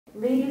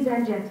Ladies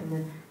and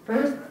gentlemen,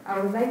 first, I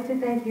would like to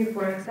thank you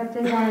for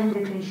accepting our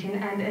invitation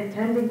and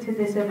attending to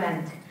this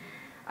event.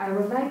 I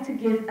would like to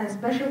give a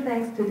special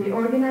thanks to the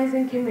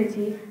organizing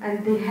committee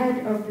and the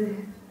head of the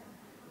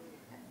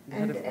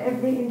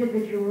every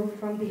individual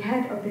from the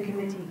head of the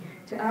committee,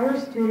 to our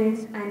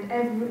students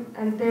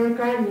and their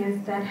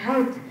guardians that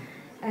helped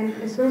and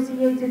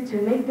associated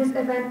to make this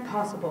event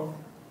possible.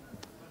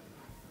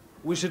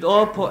 We should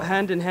all put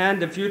hand in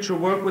hand in future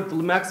work with the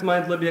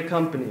Maximind Libya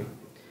company.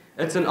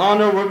 It's an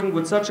honor working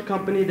with such a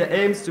company that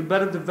aims to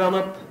better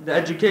develop the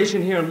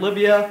education here in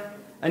Libya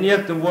and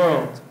yet the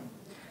world.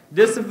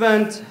 This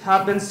event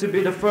happens to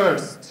be the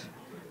first,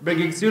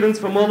 bringing students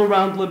from all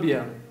around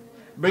Libya,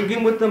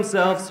 bringing with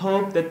themselves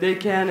hope that they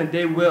can and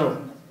they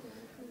will.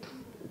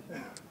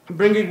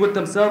 Bringing with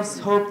themselves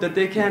hope that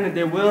they can and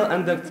they will,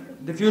 and that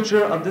the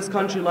future of this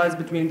country lies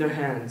between their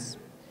hands.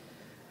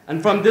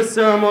 And from this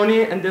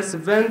ceremony and this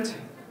event,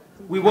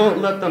 we won't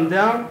let them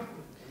down.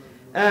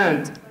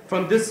 And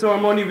from this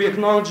ceremony, we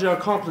acknowledge their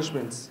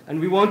accomplishments, and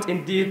we won't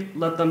indeed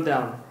let them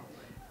down.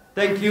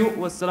 Thank you.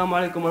 Wassalamu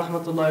alaikum wa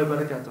rahmatullahi wa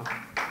barakatuh.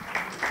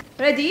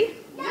 Ready?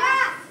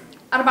 Yes!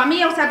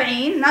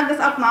 470 ناقص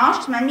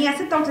 12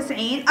 896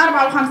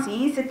 54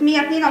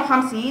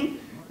 652.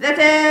 That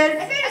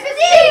is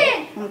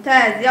 60.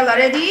 ممتاز. يلا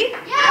ready?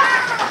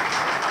 Yes!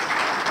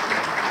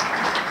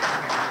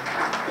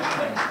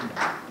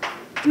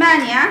 8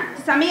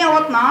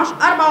 912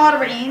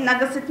 44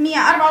 ناقص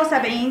 674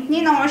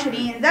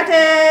 22. That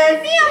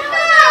is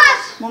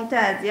 112.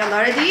 ممتاز.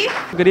 يلا ready?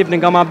 Good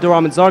evening. I'm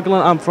Abdurrahman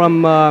Zargalan. I'm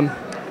from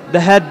the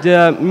head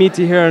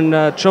meeting here in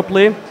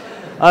Tripoli.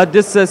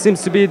 This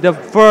seems to be the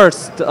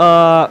first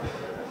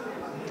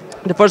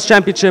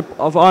championship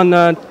on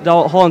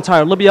the whole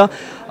entire Libya.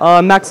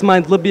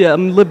 Maximind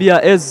Libya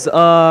is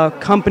a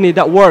company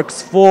that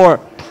works for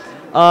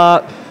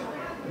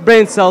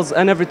brain cells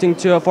and everything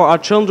for our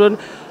children.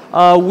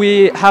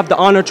 We have the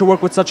honor to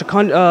work with such a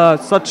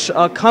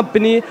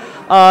company.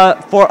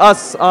 For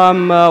us,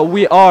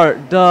 we are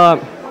the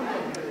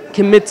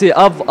committee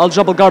of Al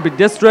Jabal Garbi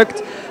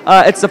district.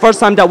 It's the first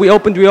time that we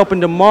opened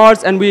in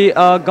Mars, and we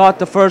got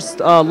the first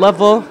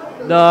level,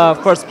 the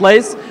first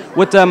place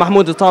with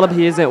Mahmoud Talib.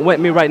 He isn't with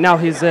me right now.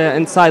 He's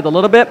inside a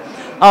little bit.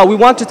 We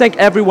want to thank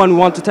everyone. We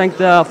want to thank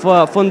the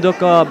Funduk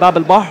Bab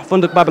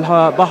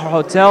al Bahr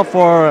Hotel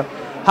for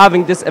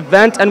having this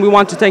event, and we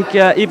want to thank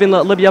even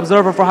Libya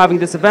Observer for having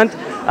this event.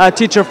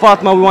 Teacher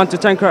Fatma, we want to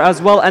thank her as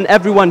well, and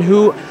everyone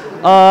who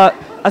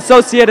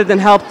associated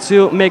and helped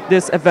to make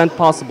this event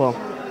possible.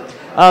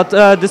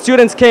 The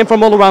students came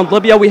from all around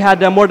Libya. We had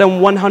more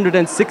than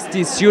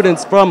 160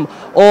 students from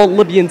all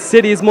Libyan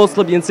cities, most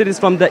Libyan cities,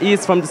 from the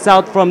east, from the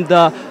south, from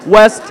the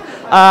west.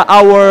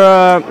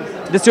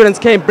 The students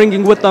came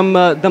bringing with them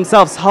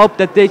themselves hope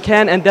that they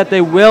can and that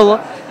they will,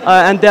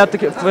 and that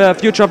the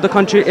future of the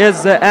country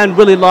is and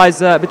really lies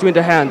between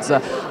their hands.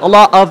 A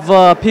lot of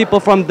people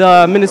from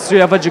the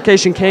Ministry of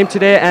Education came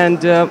today,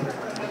 and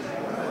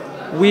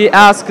we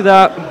ask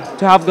to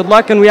have good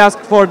luck, and we ask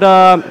for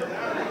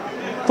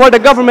the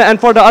government and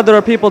for the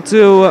other people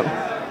to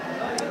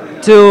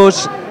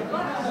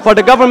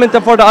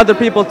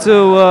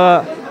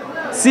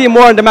see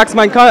more in the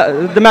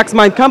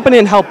Maximind company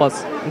and help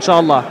us,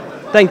 inshallah.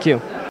 Thank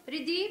you.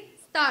 Ready,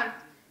 start.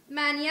 8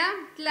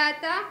 3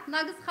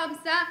 ناقص 5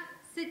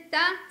 6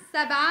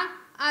 7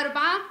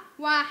 4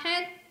 1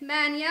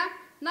 8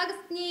 ناقص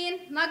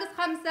 2 ناقص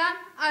 5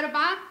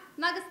 4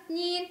 ناقص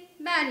 2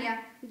 8.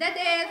 That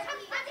is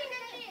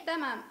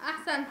تمام.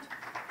 أحسنت.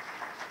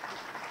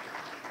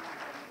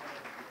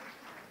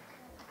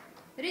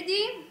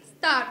 Ready,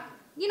 start.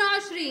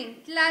 22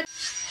 3